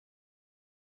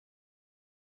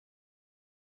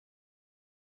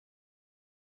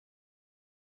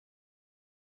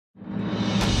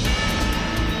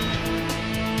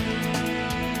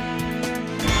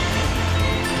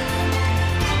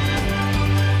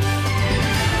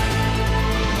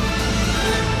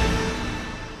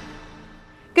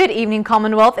Good evening,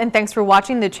 Commonwealth, and thanks for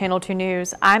watching the Channel 2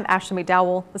 News. I'm Ashley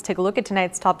McDowell. Let's take a look at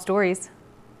tonight's top stories.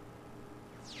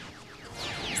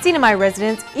 CNMi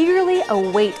residents eagerly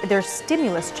await their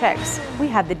stimulus checks. We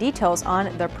have the details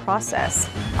on the process.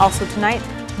 Also tonight,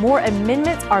 more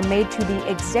amendments are made to the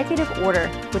executive order,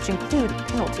 which include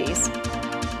penalties.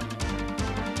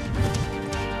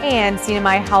 And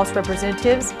CNMi House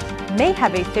representatives may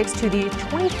have a fix to the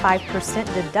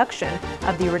 25% deduction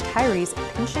of the retirees'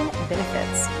 pension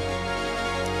benefits.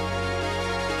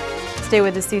 Stay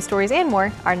with us, these stories and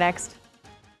more are next.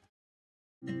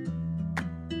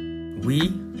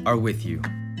 We are with you.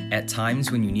 At times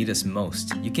when you need us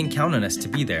most, you can count on us to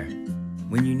be there.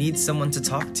 When you need someone to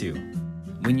talk to.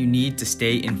 When you need to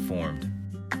stay informed.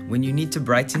 When you need to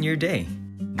brighten your day.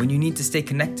 When you need to stay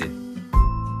connected.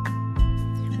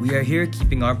 We are here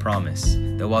keeping our promise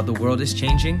that while the world is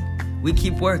changing, we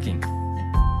keep working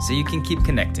so you can keep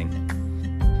connecting.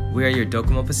 We are your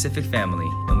Docomo Pacific family,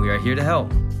 and we are here to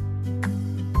help.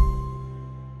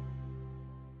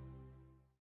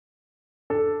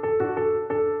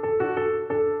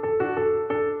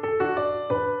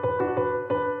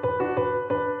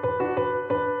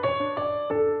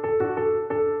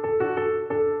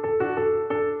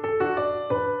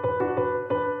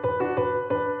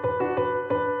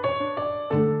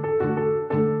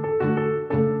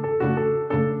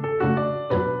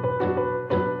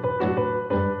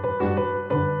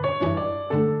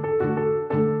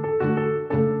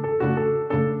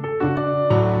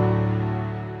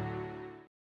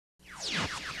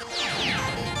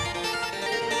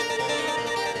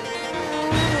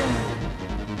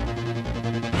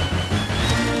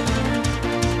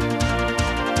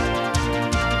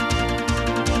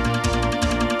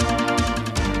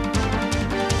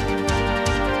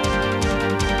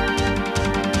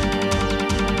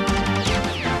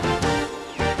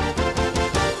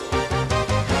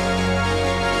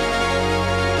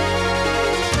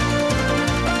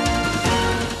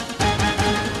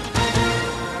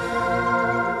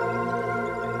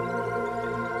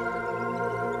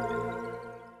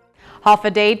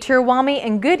 Hafa Day, Tirwami,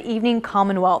 and good evening,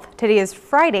 Commonwealth. Today is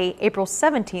Friday, April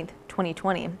 17th,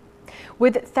 2020.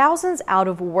 With thousands out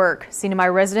of work,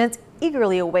 CNMi residents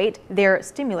eagerly await their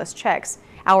stimulus checks.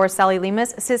 Our Sally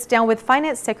Lemus sits down with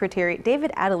Finance Secretary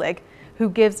David Adelig, who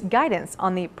gives guidance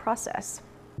on the process.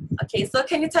 Okay, so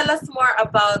can you tell us more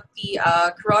about the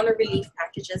corona relief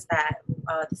packages that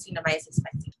the CNMi is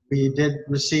expecting? We did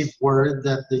receive word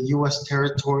that the U.S.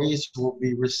 territories will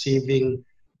be receiving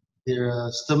their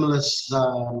stimulus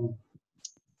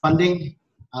funding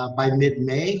by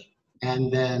mid-May,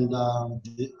 and then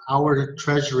our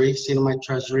Treasury, CNMi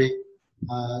Treasury,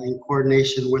 in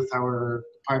coordination with our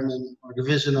department or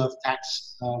division of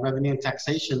tax revenue and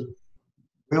taxation,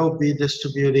 will be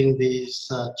distributing these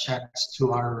checks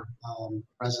to our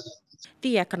residents.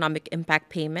 The economic impact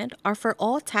payment are for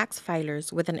all tax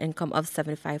filers with an income of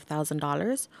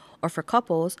 $75,000 or for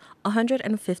couples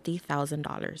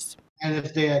 $150,000. And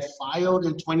if they had filed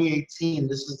in 2018,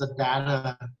 this is the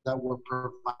data that we're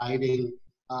providing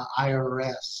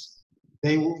IRS.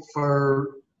 They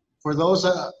for those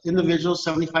individuals,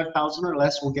 75,000 or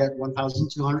less will get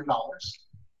 $1,200.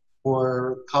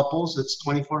 For couples, it's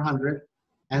 $2,400,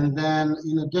 and then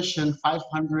in addition,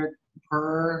 $500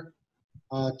 per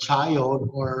child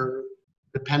or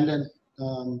dependent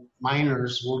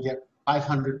minors will get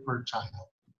 $500 per child.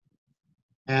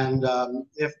 And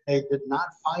if they did not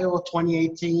file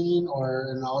 2018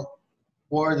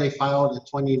 or they filed in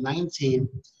 2019,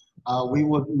 we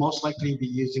would most likely be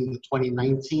using the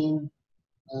 2019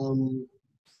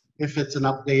 if it's an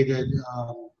updated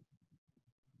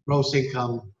gross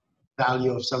income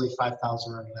value of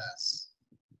 75,000 or less.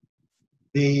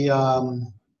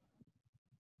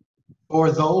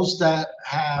 For those that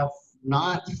have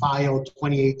not filed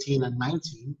 2018 and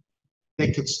 19,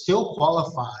 they could still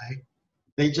qualify.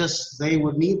 They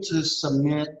would need to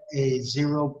submit a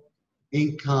zero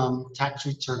income tax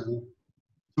return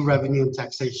to revenue and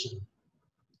taxation.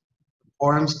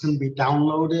 Forms can be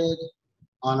downloaded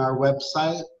on our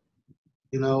website,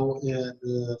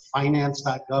 the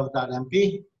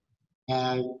finance.gov.mp,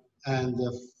 and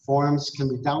the forms can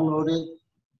be downloaded,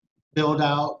 filled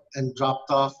out, and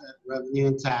dropped off at revenue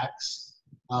and tax.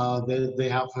 They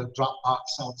have a drop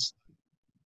box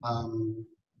outside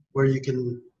where you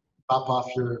can drop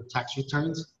off your tax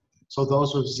returns. So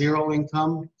those with zero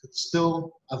income could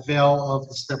still avail of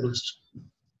the stimulus.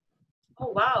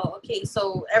 Oh, wow. Okay,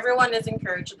 so everyone is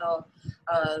encouraged though.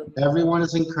 Everyone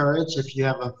is encouraged. If you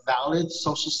have a valid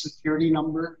Social Security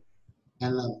number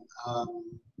and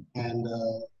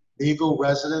legal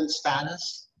resident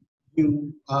status,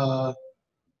 you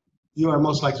you are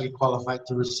most likely qualified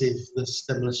to receive the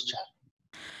stimulus check.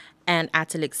 And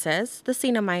Atilik says the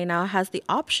CNMi now has the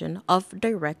option of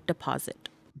direct deposit.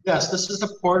 Yes, this is a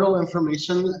portal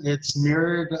information. It's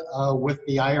mirrored with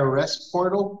the IRS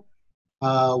portal,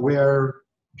 where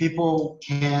people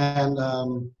can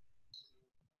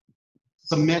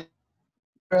submit,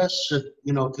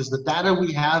 because the data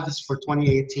we have is for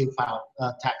 2018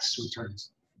 tax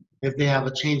returns. If they have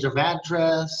a change of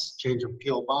address, change of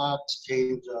PO box,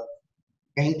 change of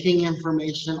banking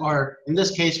information, or in this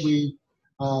case, we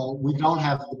don't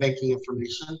have the banking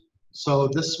information. So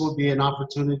this will be an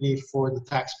opportunity for the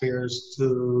taxpayers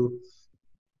to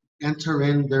enter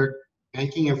in their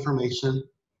banking information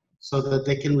so that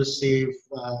they can receive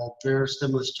their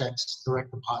stimulus checks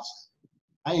direct deposit.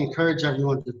 I encourage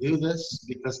everyone to do this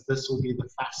because this will be the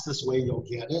fastest way you'll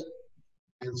get it.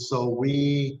 And so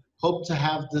we hope to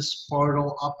have this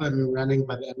portal up and running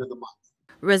by the end of the month.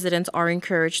 Residents are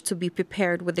encouraged to be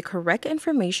prepared with the correct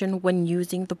information when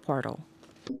using the portal.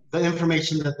 The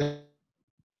information that they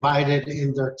provided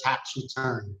in their tax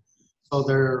return. So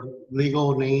their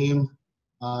legal name,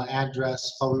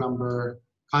 address, phone number,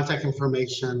 contact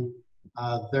information,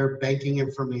 their banking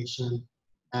information,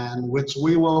 and which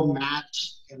we will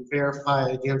match and verify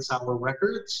against our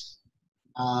records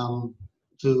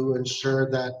to ensure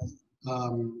that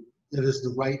it is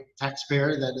the right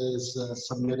taxpayer that is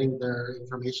submitting their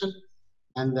information.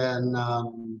 And then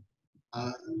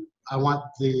I want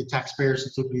the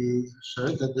taxpayers to be sure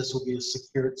that this will be a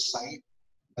secured site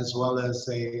as well as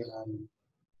a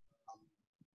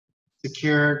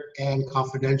secure and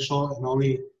confidential and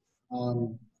only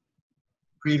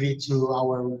privy to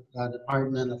our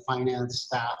Department of Finance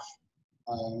staff,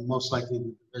 most likely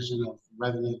the Division of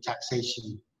Revenue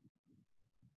Taxation.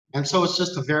 And so it's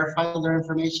just to verify their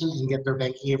information and get their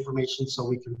banking information so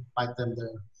we can provide them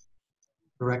their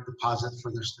direct deposit for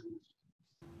their students.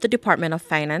 The Department of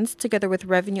Finance, together with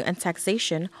Revenue and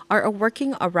Taxation, are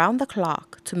working around the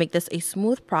clock to make this a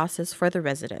smooth process for the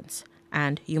residents.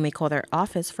 And you may call their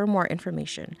office for more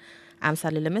information. I'm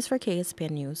Sally Limis for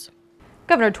KSPN News.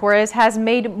 Governor Torres has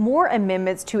made more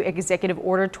amendments to Executive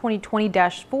Order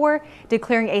 2020-4,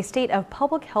 declaring a state of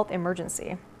public health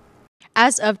emergency.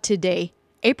 As of today,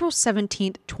 April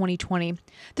 17, 2020,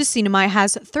 the CNMi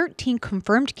has 13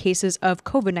 confirmed cases of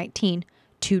COVID-19,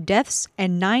 2 deaths,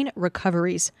 and 9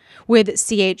 recoveries, with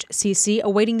CHCC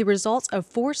awaiting the results of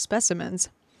 4 specimens.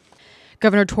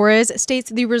 Governor Torres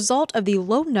states the result of the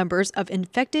low numbers of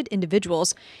infected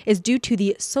individuals is due to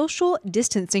the social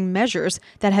distancing measures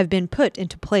that have been put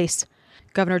into place.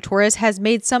 Governor Torres has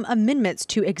made some amendments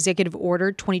to Executive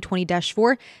Order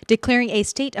 2020-4, declaring a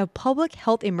state of public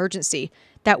health emergency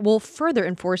that will further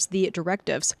enforce the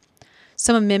directives.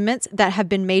 Some amendments that have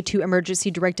been made to Emergency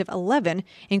Directive 11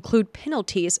 include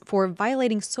penalties for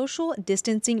violating social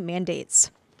distancing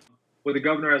mandates. What the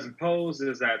governor has imposed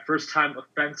is that first-time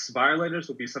offense violators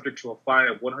will be subject to a fine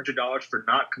of $100 for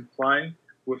not complying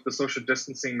with the social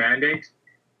distancing mandate.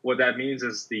 What that means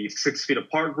is the 6 feet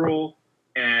apart rule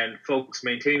and folks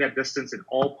maintaining that distance in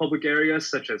all public areas,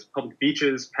 such as public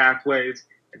beaches, pathways,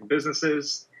 and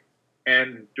businesses,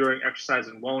 and during exercise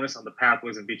and wellness on the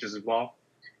pathways and beaches as well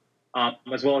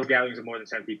as gatherings of more than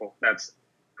 10 people. That's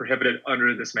prohibited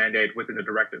under this mandate within the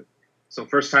directive. So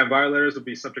first-time violators will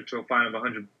be subject to a fine of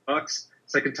 $100.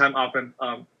 Second-time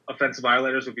offense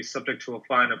violators will be subject to a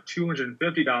fine of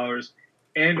 $250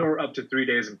 and/or up to 3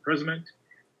 days imprisonment.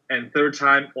 And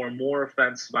third-time or more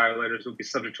offense violators will be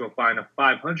subject to a fine of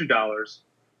 $500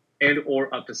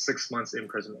 and/or up to 6 months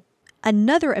imprisonment.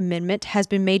 Another amendment has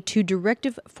been made to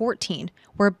Directive 14,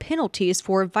 where penalties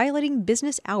for violating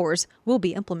business hours will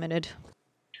be implemented.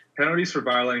 Penalties for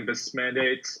violating business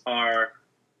mandates are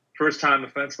first-time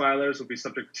offense violators will be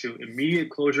subject to immediate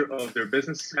closure of their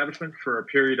business establishment for a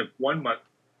period of 1 month.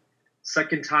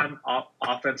 Second-time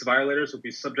offense violators will be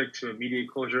subject to immediate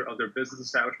closure of their business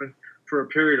establishment for a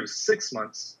period of 6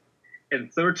 months.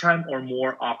 And third-time or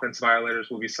more offense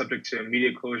violators will be subject to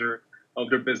immediate closure of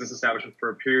their business establishment for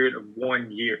a period of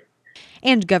 1 year.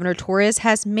 And Governor Torres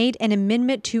has made an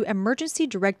amendment to Emergency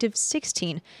Directive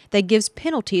 16 that gives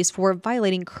penalties for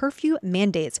violating curfew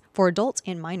mandates for adults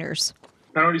and minors.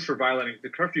 Penalties for violating the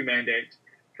curfew mandate.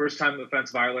 First-time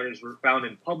offense violators were found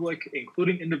in public,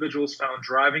 including individuals found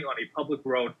driving on a public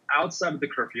road outside of the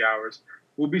curfew hours,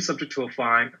 will be subject to a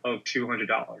fine of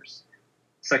 $200.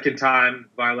 Second-time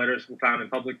violators were found in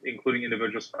public, including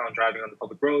individuals found driving on the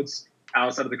public roads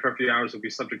outside of the curfew hours, will be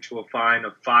subject to a fine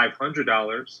of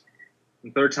 $500.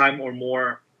 And third-time or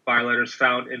more violators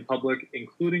found in public,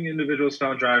 including individuals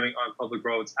found driving on public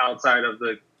roads outside of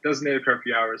the designated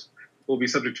curfew hours, will be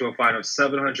subject to a fine of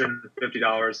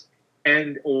 $750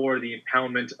 and or the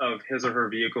impoundment of his or her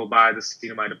vehicle by the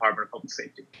CNMi Department of Public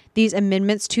Safety. These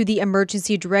amendments to the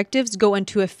emergency directives go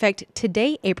into effect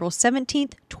today, April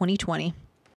 17th, 2020.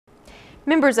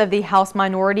 Members of the House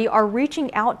minority are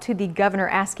reaching out to the governor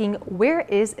asking, where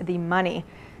is the money?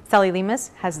 Sally Lemus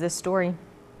has this story.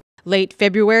 Late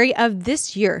February of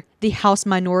this year, the House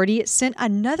minority sent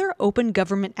another Open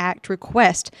Government Act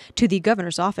request to the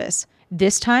governor's office.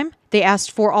 This time, they asked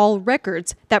for all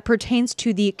records that pertains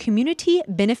to the Community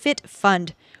Benefit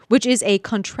Fund, which is a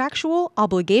contractual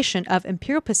obligation of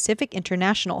Imperial Pacific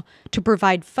International to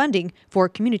provide funding for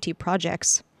community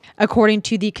projects. According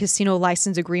to the casino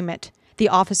license agreement, the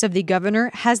Office of the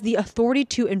Governor has the authority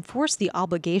to enforce the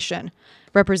obligation.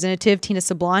 Representative Tina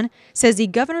Sablan says the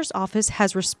governor's office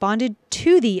has responded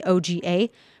to the OGA,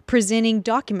 presenting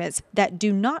documents that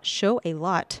do not show a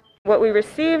lot. What we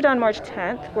received on March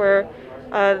 10th were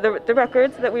the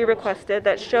records that we requested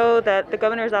that show that the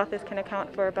governor's office can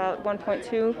account for about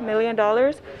 $1.2 million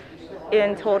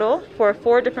in total for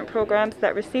 4 different programs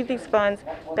that received these funds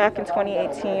back in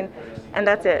 2018, and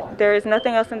that's it. There is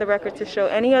nothing else in the record to show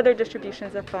any other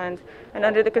distributions of funds, and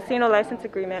under the casino license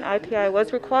agreement, IPI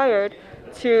was required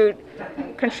to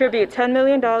contribute $10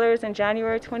 million in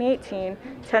January 2018,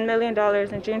 $10 million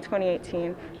in June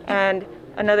 2018, and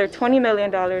another $20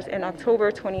 million in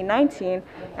October 2019,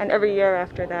 and every year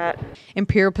after that.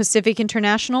 Imperial Pacific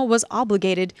International was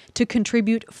obligated to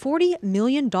contribute $40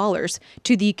 million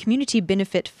to the Community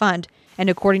Benefit Fund, and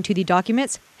according to the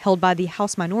documents held by the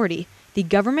House minority, the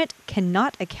government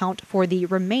cannot account for the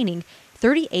remaining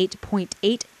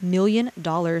 $38.8 million.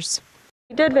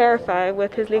 He did verify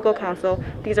with his legal counsel,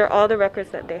 these are all the records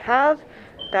that they have.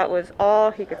 That was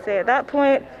all he could say at that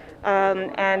point.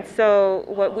 And so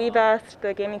what we've asked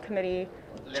the Gaming Committee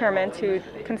chairman to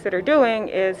consider doing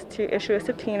is to issue a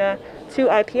subpoena to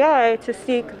IPI to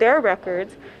seek their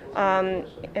records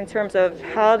in terms of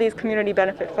how these community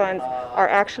benefit funds are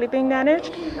actually being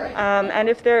managed. And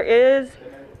if there is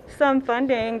some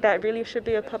funding that really should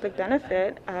be of public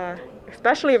benefit,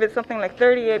 especially if it's something like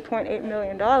 $38.8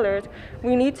 million,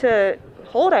 we need to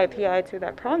hold IPI to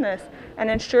that promise and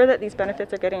ensure that these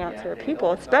benefits are getting out to the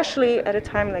people, especially at a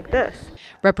time like this.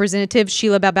 Representative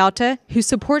Sheila Babauta, who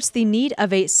supports the need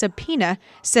of a subpoena,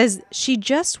 says she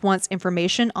just wants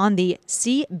information on the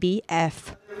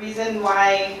CBF. The reason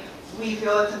why we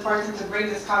feel it's important to bring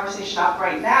this conversation up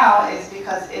right now is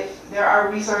because if there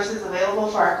are resources available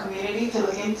for our community to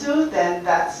look into, then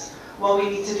that's what we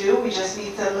need to do. We just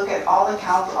need to look at all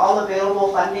accounts, all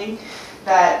available funding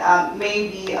that may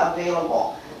be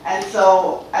available. And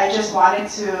so I just wanted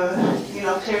to,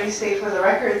 clearly state for the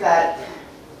record that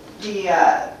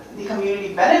the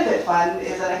Community Benefit Fund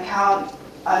is an account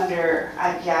under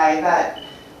IPI that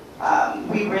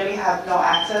we really have no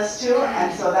access to,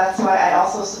 and so that's why I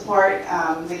also support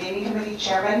the Gaming Committee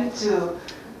chairman to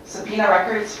subpoena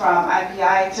records from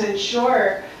IPI to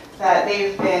ensure that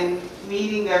they've been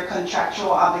meeting their contractual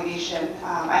obligation.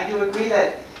 I do agree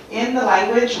that in the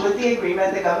language with the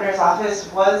agreement, the governor's office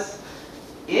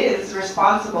is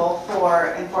responsible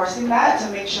for enforcing that to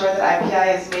make sure that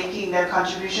IPI is making their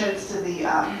contributions to the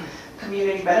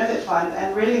Community Benefit Fund,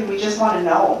 and really we just want to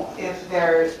know if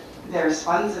there's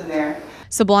funds in there.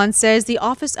 Sablan says the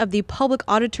Office of the Public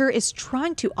Auditor is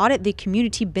trying to audit the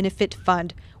Community Benefit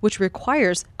Fund, which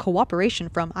requires cooperation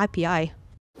from IPI.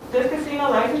 This casino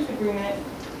license agreement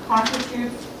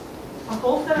constitutes a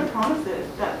whole set of promises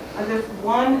that this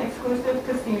one exclusive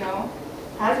casino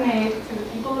has made to the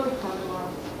people of the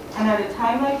Commonwealth. And at a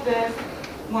time like this,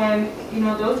 when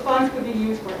those funds could be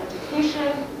used for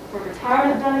education, for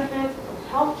retirement benefits, for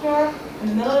health care, in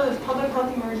the middle of this public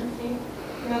health emergency,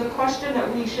 the question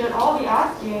that we should all be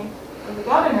asking of the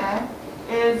governor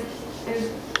is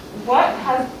what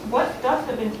steps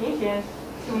have been taken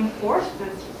to enforce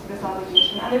this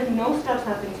obligation? And there's no steps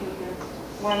have been taken.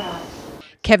 Why not?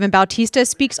 Kevin Bautista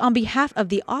speaks on behalf of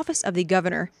the Office of the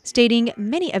Governor, stating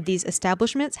many of these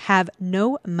establishments have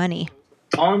no money.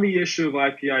 On the issue of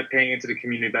IPI paying into the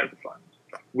Community Benefit Fund,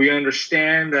 we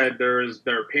understand that there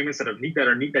are payments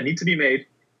that need to be made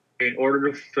in order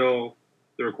to fulfill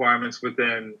the requirements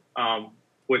within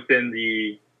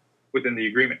the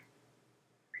agreement.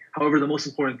 However, the most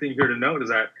important thing here to note is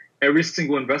that every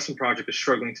single investment project is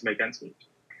struggling to make ends meet.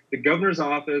 The governor's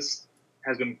office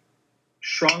has been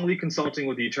strongly consulting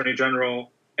with the Attorney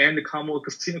General and the Commonwealth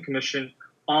Casino Commission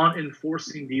on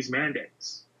enforcing these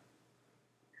mandates.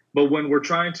 But when we're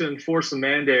trying to enforce a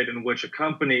mandate in which a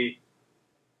company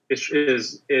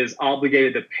is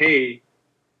obligated to pay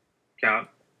account,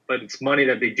 but it's money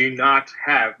that they do not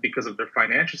have because of their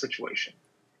financial situation,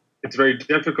 it's very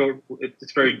difficult.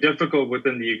 It's very difficult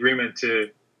within the agreement to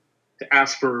to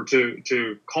ask for,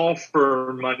 to call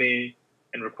for money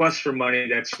and request for money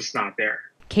that's just not there.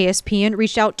 KSPN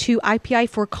reached out to IPI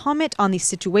for comment on the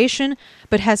situation,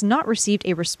 but has not received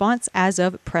a response as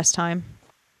of press time.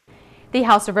 The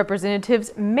House of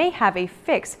Representatives may have a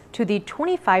fix to the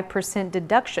 25%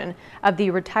 deduction of the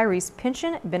retirees'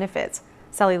 pension benefits.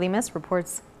 Sally Lemus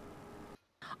reports.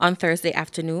 On Thursday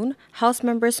afternoon, House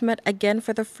members met again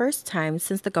for the first time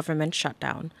since the government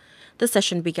shutdown. The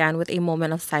session began with a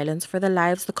moment of silence for the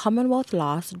lives the Commonwealth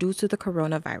lost due to the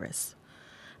coronavirus.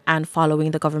 And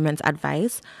following the government's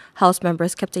advice, House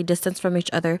members kept a distance from each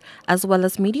other as well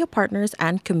as media partners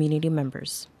and community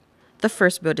members. The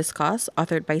first bill discussed,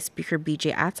 authored by Speaker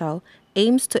B.J. Attal,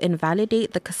 aims to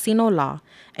invalidate the casino law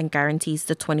and guarantees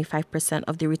the 25%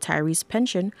 of the retirees'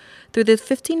 pension through the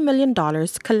 $15 million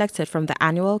collected from the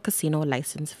annual casino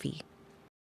license fee.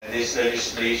 This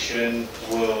legislation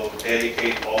will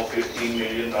dedicate all $15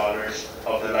 million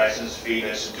of the license fee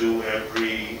that's due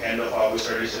every end of August,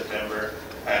 early September,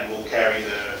 and will carry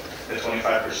the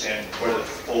 25% for the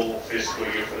full fiscal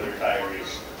year for the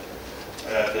retirees.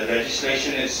 The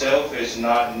legislation itself is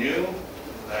not new.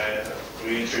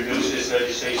 We introduced this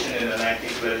legislation in the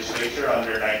 19th legislature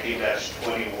under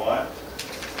 19-21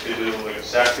 to do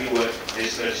exactly what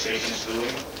this legislation is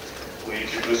doing. We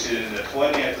introduced it in the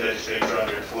 20th legislature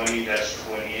under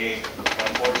 20-28.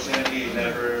 Unfortunately, it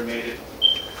never made it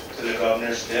to the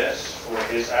governor's desk for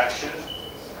his action.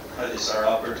 This is our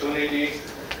opportunity,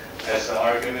 as the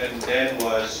argument then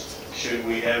was, should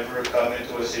we ever come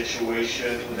into a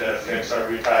situation that affects our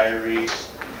retirees,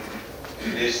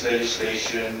 this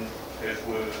legislation, if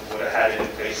we would have had it in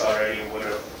place already, would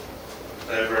have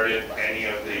diverted any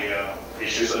of the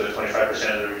issues of the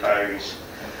 25% of the retirees.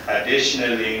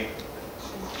 Additionally,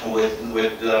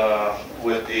 with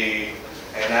the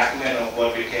enactment of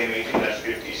what became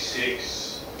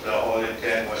 18-56, the whole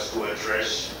intent was to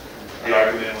address, the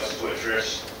argument was to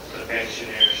address the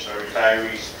pensioners or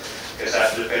retirees, because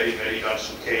after the Petty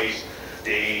Johnson case,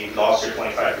 they lost their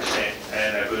 25%,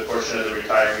 and a good portion of the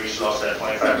retirees lost that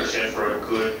 25% for a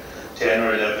good 10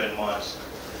 or 11 months.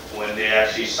 When they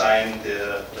actually signed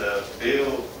the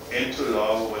bill into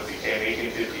law, what became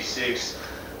 1856,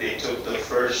 they took the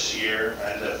first year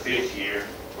and the fifth year,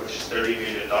 which is $30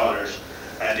 million,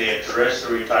 and they addressed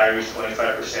the retirees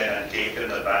 25% and gave them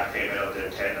the back payment of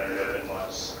their 10 or 11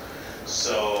 months.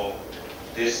 So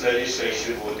this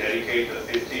legislation will dedicate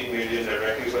the $15 million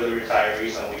directly for the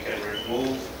retirees, and we can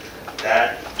remove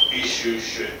that issue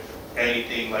should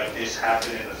anything like this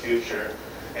happen in the future.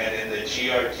 And in the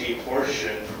GRT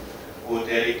portion, we'll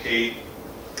dedicate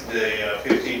the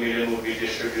 $15 million will be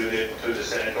distributed to the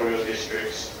senatorial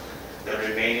districts. The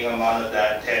remaining amount of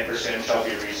that 10% shall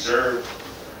be reserved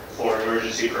for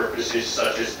emergency purposes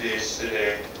such as this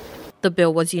today. The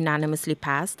bill was unanimously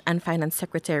passed, and Finance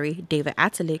Secretary David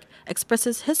Atalik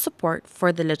expresses his support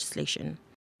for the legislation.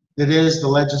 It is the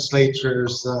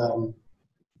legislature's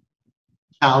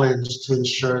challenge to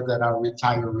ensure that our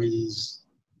retirees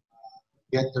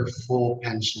get their full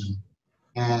pension.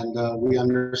 And we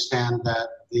understand that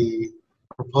the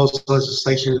proposed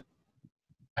legislation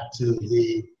to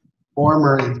the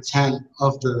former intent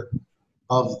of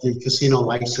the casino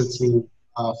licensing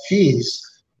fees,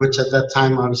 which at that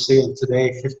time, obviously, and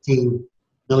today, $15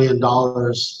 million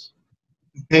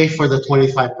pay for the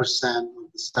 25%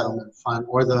 of the settlement fund,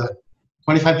 or the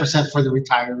 25% for the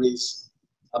retirees'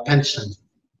 pension.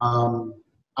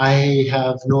 I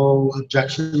have no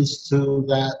objections to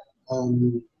that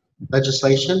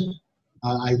legislation.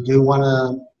 I do want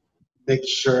to make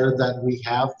sure that we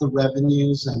have the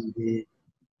revenues and the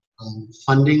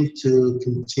funding to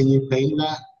continue paying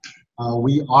that.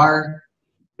 We are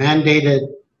mandated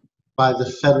by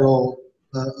the federal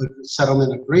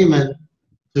settlement agreement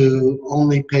to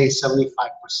only pay 75%.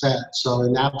 So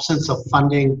in absence of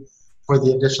funding for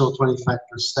the additional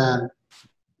 25%,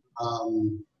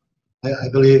 I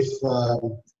believe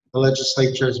the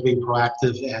legislature is being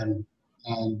proactive and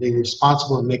being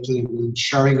responsible in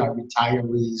ensuring our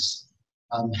retirees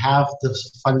have the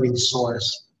funding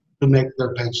source to make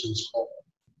their pensions whole.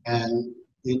 And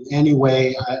in any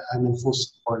way, I'm in full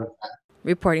support of that.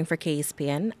 Reporting for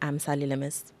KSPN, I'm Sally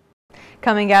Lemus.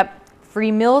 Coming up,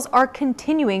 free meals are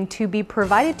continuing to be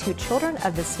provided to children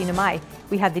of the CNMi.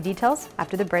 We have the details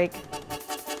after the break.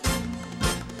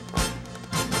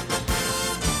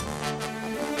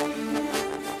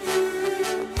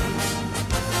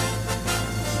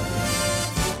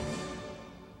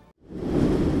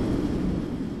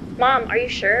 Mom, are you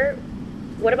sure?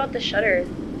 What about the shutters?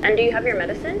 And do you have your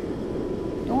medicine?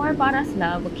 Don't worry about us,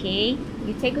 love, okay?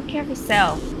 You take good care of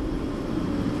yourself.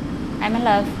 Hi, my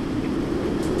love.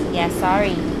 Yeah,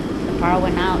 sorry. power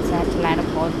went out, so I had to light up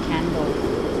all the candles.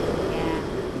 Yeah.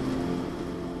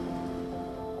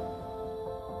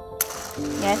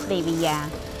 Yes, baby, yeah.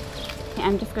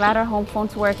 I'm just glad our home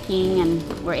phone's working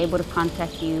and we're able to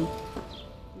contact you.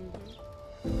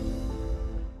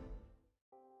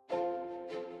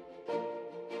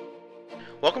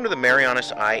 Welcome to the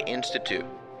Marianas Eye Institute.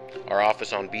 Our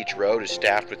office on Beach Road is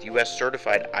staffed with U.S.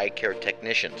 certified eye care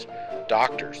technicians,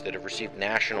 doctors that have received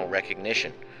national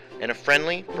recognition, and a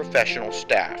friendly, professional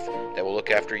staff that will look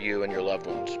after you and your loved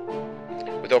ones.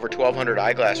 With over 1,200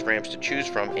 eyeglass frames to choose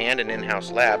from and an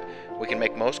in-house lab, we can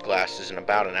make most glasses in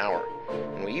about an hour.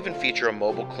 And we even feature a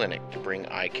mobile clinic to bring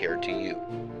eye care to you.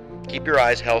 Keep your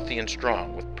eyes healthy and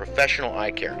strong with professional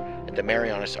eye care at the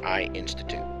Marianas Eye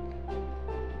Institute.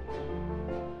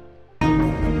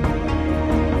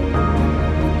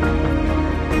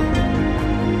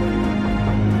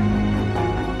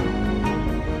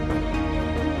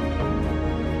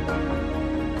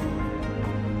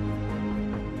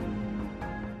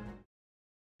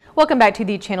 Welcome back to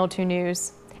the Channel 2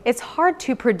 News. It's hard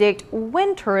to predict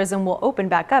when tourism will open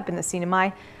back up in the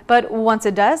CNMi, but once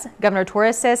it does, Governor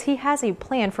Torres says he has a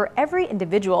plan for every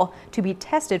individual to be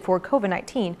tested for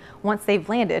COVID-19 once they've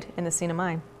landed in the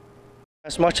CNMi.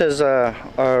 As much as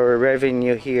our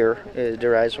revenue here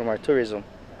derives from our tourism,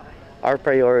 our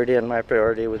priority and my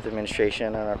priority with the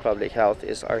administration and our public health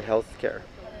is our health care.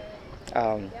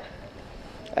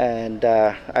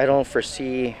 I don't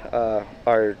foresee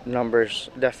our numbers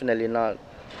definitely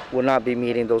will not be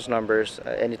meeting those numbers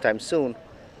anytime soon,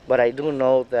 but I do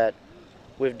know that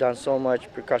we've done so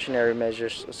much precautionary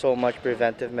measures, so much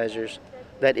preventive measures,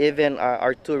 that even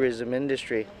our tourism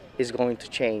industry is going to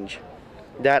change.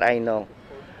 That I know.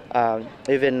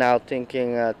 Even now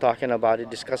talking about it,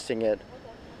 discussing it,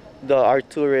 our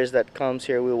tourists that comes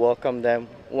here, we welcome them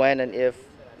when and if,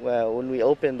 when we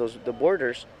open the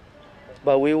borders.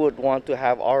 But we would want to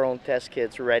have our own test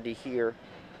kits ready here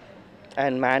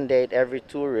and mandate every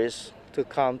tourist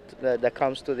that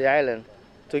comes to the island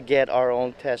to get our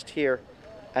own test here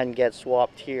and get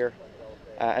swabbed here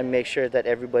and make sure that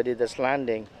everybody that's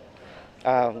landing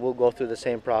will go through the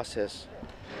same process.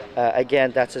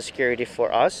 Again, that's a security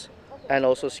for us and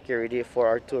also security for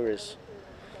our tourists.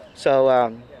 So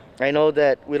I know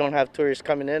that we don't have tourists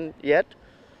coming in yet,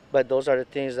 but those are the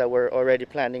things that we're already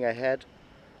planning ahead.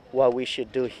 What we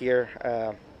should do here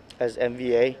as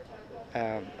MVA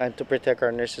and to protect our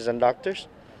nurses and doctors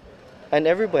and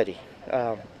everybody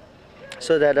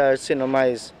so that our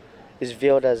CNMi is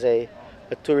viewed as a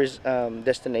tourist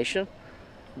destination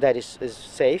that is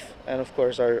safe and of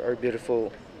course our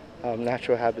beautiful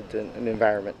natural habitat and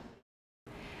environment.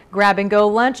 Grab and Go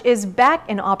Lunch is back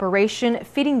in operation,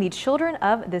 feeding the children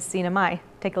of the CNMi.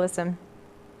 Take a listen.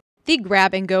 The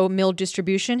Grab and Go meal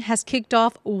distribution has kicked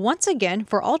off once again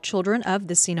for all children of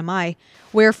the CNMi,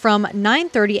 where from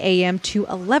 9:30 a.m. to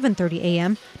 11:30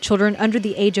 a.m., children under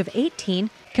the age of 18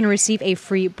 can receive a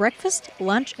free breakfast,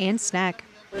 lunch, and snack.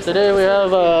 Today we have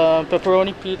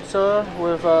pepperoni pizza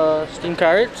with steamed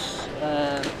carrots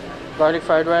and garlic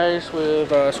fried rice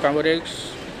with scrambled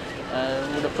eggs.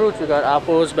 And with the fruits we got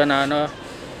apples, banana,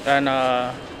 and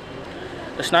the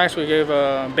snacks we gave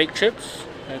baked chips.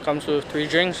 It comes with 3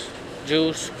 drinks,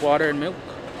 juice, water, and milk,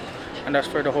 and that's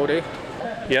for the whole day.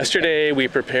 Yesterday we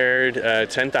prepared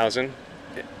 10,000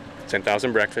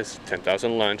 breakfast,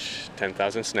 10,000 lunch,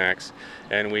 10,000 snacks,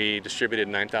 and we distributed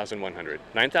 9,100.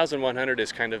 9,100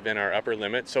 has kind of been our upper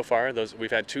limit so far.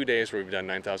 We've had 2 days where we've done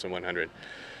 9,100.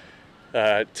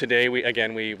 Today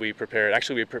we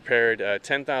prepared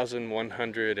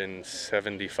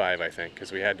 10,175, I think,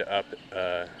 because we had to up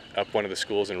one of the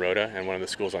schools in Rhoda and one of the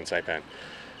schools on Saipan.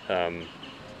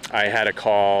 I had a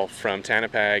call from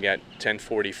Tanapag at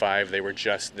 10:45. They were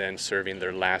just then serving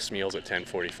their last meals at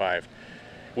 10:45.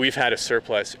 We've had a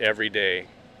surplus every day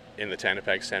in the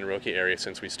Tanapag San Roque area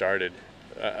since we started,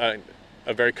 a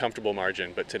very comfortable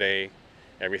margin, but today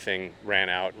everything ran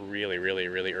out really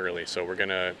early. So we're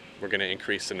gonna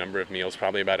increase the number of meals,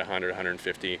 probably about 100,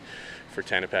 150 for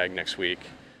Tanapag next week.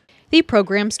 The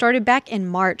program started back in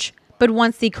March, but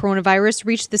once the coronavirus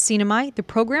reached the CNMi, the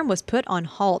program was put on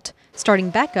halt, starting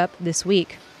back up this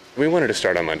week. We wanted to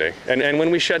start on Monday, and when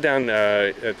we shut down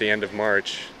at the end of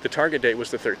March, the target date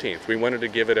was the 13th. We wanted to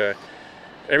give it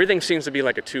everything seems to be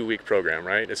like a 2-week program,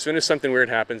 right? As soon as something weird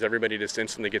happens, everybody just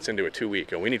instantly gets into a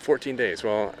 2-week. Oh, we need 14 days.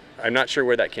 Well, I'm not sure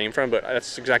where that came from, but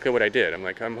that's exactly what I did.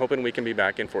 I'm hoping we can be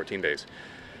back in 14 days.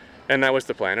 And that was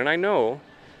the plan. And I know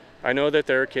that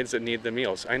there are kids that need the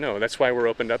meals. I know, that's why we're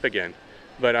opened up again.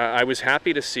 But I was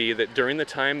happy to see that during the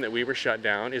time that we were shut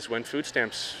down is when food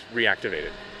stamps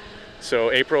reactivated.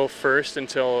 So April 1st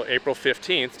until April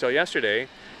 15th, till yesterday,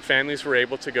 families were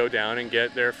able to go down and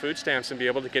get their food stamps and be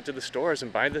able to get to the stores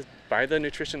and buy the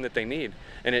nutrition that they need,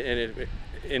 and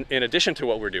in addition to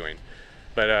what we're doing.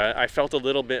 But I felt a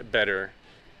little bit better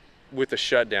with the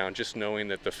shutdown, just knowing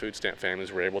that the food stamp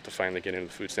families were able to finally get into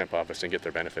the food stamp office and get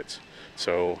their benefits.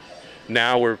 So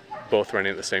now we're both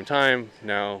running at the same time.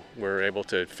 Now we're able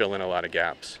to fill in a lot of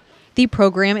gaps. The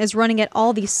program is running at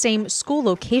all the same school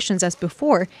locations as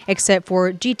before, except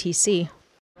for GTC.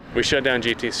 We shut down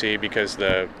GTC because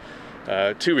the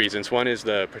two reasons. One is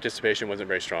the participation wasn't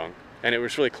very strong, and it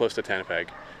was really close to Tanapag.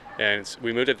 And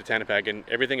we moved it to Tanapag, and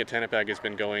everything at Tanapag has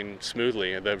been going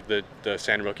smoothly. The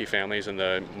San Roque families and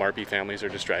the Marpy families are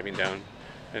just driving down,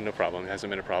 and no problem. It hasn't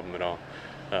been a problem at all.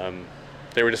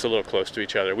 They were just a little close to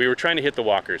each other. We were trying to hit the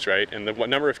walkers, right? And the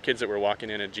number of kids that were walking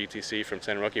in at GTC from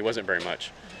San Roque wasn't very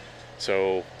much.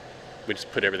 So we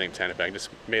just put everything in Tanapag, just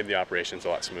made the operations a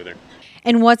lot smoother.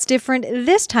 And what's different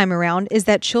this time around is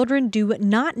that children do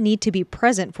not need to be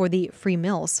present for the free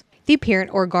meals. The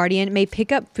parent or guardian may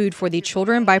pick up food for the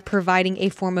children by providing a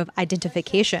form of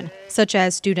identification, such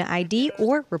as student ID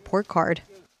or report card.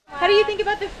 How do you think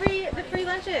about the free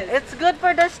lunches? It's good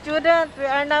for the students. We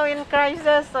are now in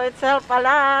crisis, so it's helped a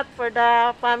lot for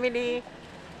the family.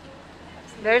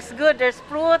 There's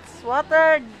fruits,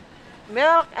 water,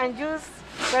 milk, and juice.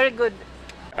 Very good.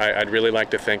 I'd really like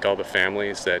to thank all the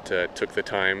families that took the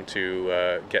time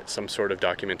to get some sort of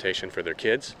documentation for their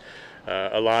kids.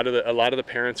 A lot of the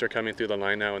parents are coming through the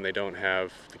line now, and they don't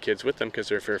have the kids with them because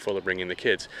they're fearful of bringing the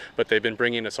kids. But they've been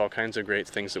bringing us all kinds of great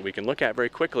things that we can look at very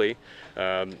quickly.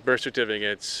 Birth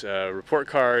certificates, report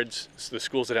cards. The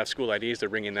schools that have school IDs, they're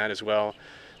bringing that as well.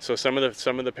 So some of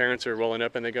the parents are rolling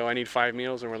up and they go, I need 5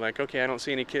 meals, and we're like, okay, I don't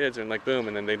see any kids, and like boom,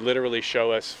 and then they literally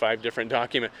show us 5 different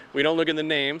documents. We don't look at the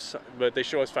names, but they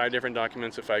show us 5 different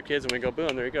documents of 5 kids, and we go,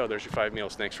 boom, there you go, there's your 5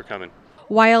 meals, thanks for coming.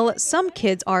 While some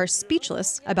kids are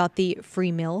speechless about the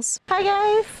free meals. Hi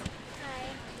guys.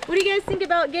 Hi. What do you guys think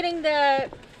about getting the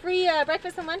free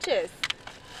breakfast and lunches?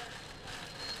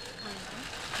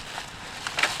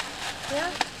 Yeah?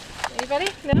 Anybody?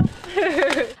 No?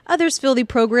 Others feel the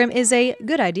program is a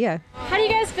good idea. How do you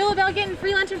guys feel about getting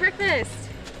free lunch and breakfast?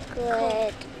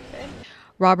 Good.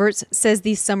 Roberts says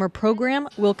the summer program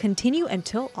will continue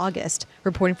until August.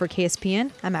 Reporting for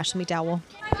KSPN, I'm Ashley McDowell.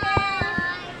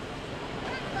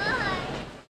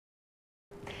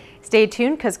 Stay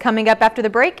tuned, because coming up after the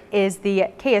break is the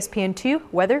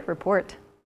KSPN2 Weather Report.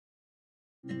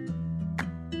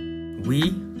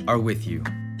 We are with you.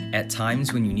 At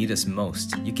times when you need us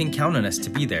most, you can count on us to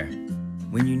be there.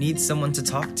 When you need someone to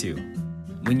talk to.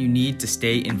 When you need to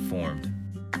stay informed.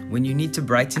 When you need to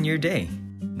brighten your day.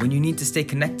 When you need to stay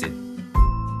connected.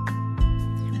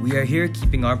 We are here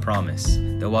keeping our promise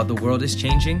that while the world is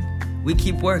changing, we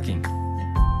keep working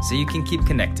so you can keep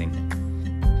connecting.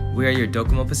 We are your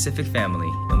Docomo Pacific family,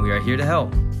 and we are here to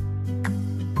help.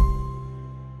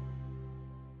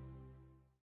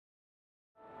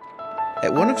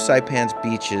 At one of Saipan's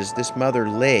beaches, this mother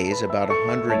lays about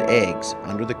 100 eggs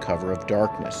under the cover of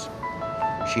darkness.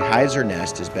 She hides her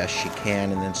nest as best she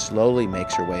can and then slowly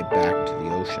makes her way back to the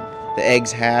ocean. The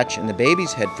eggs hatch and the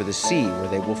babies head for the sea, where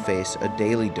they will face a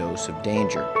daily dose of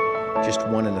danger. Just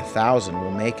 1 in 1,000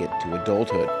 will make it to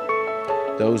adulthood.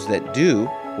 Those that do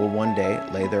will one day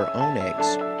lay their own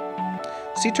eggs.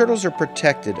 Sea turtles are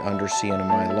protected under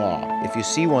CNMi law. If you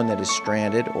see one that is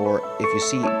stranded or if you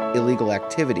see illegal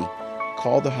activity,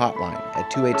 call the hotline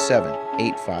at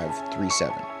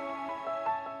 287-8537.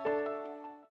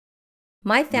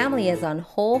 My family is on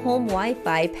whole home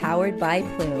Wi-Fi powered by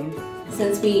Plume.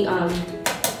 Since we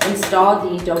installed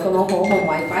the Docomo whole home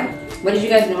Wi-Fi, what did you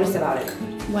guys notice about it?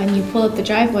 When you pull up the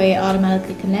driveway, it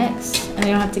automatically connects, and I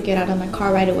don't have to get out of my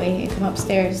car right away and come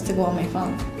upstairs to go on my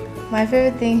phone. My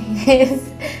favorite thing is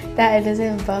that it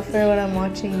doesn't buffer when I'm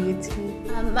watching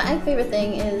YouTube. My favorite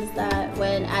thing is that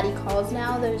when Addie calls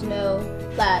now, there's no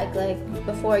lag. Like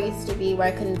before, it used to be where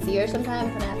I couldn't see her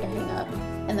sometimes and I have to hang up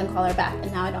and then call her back,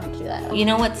 and now I don't have to do that. You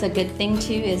know what's a good thing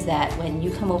too is that when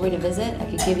you come over to visit, I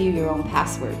could give you your own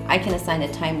password. I can assign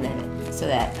a time limit so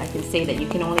that I can say that you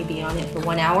can only be on it for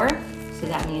 1 hour. So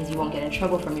that means you won't get in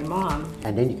trouble from your mom.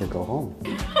 And then you can go home.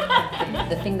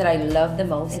 The thing that I love the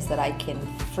most is that I can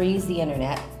freeze the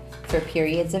internet for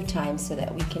periods of time so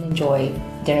that we can enjoy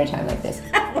dinner time like this.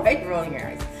 Right, rolling your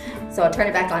eyes. So I'll turn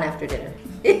it back on after dinner.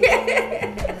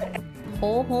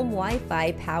 Whole home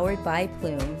Wi-Fi powered by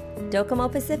Plume. Docomo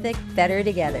Pacific, better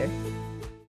together.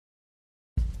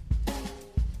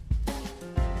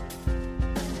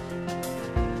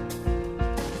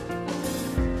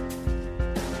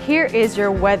 Here Here is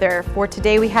your weather. For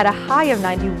today, we had a high of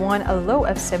 91, a low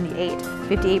of 78,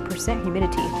 58%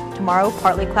 humidity. Tomorrow,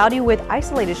 partly cloudy with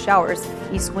isolated showers.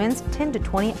 East winds 10 to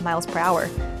 20 miles per hour.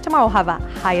 Tomorrow, we'll have a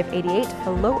high of 88, a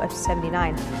low of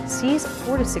 79. Seas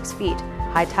 4 to 6 feet.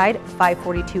 High tide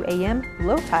 5:42 a.m.,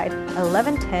 low tide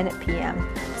 11:10 p.m.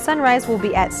 Sunrise will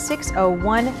be at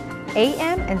 6:01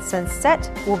 a.m. and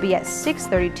sunset will be at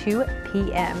 6:32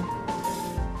 p.m.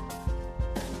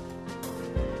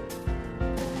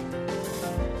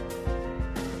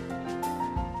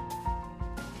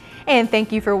 And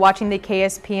thank you for watching the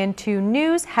KSPN2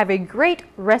 News. Have a great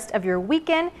rest of your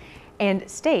weekend and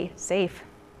stay safe.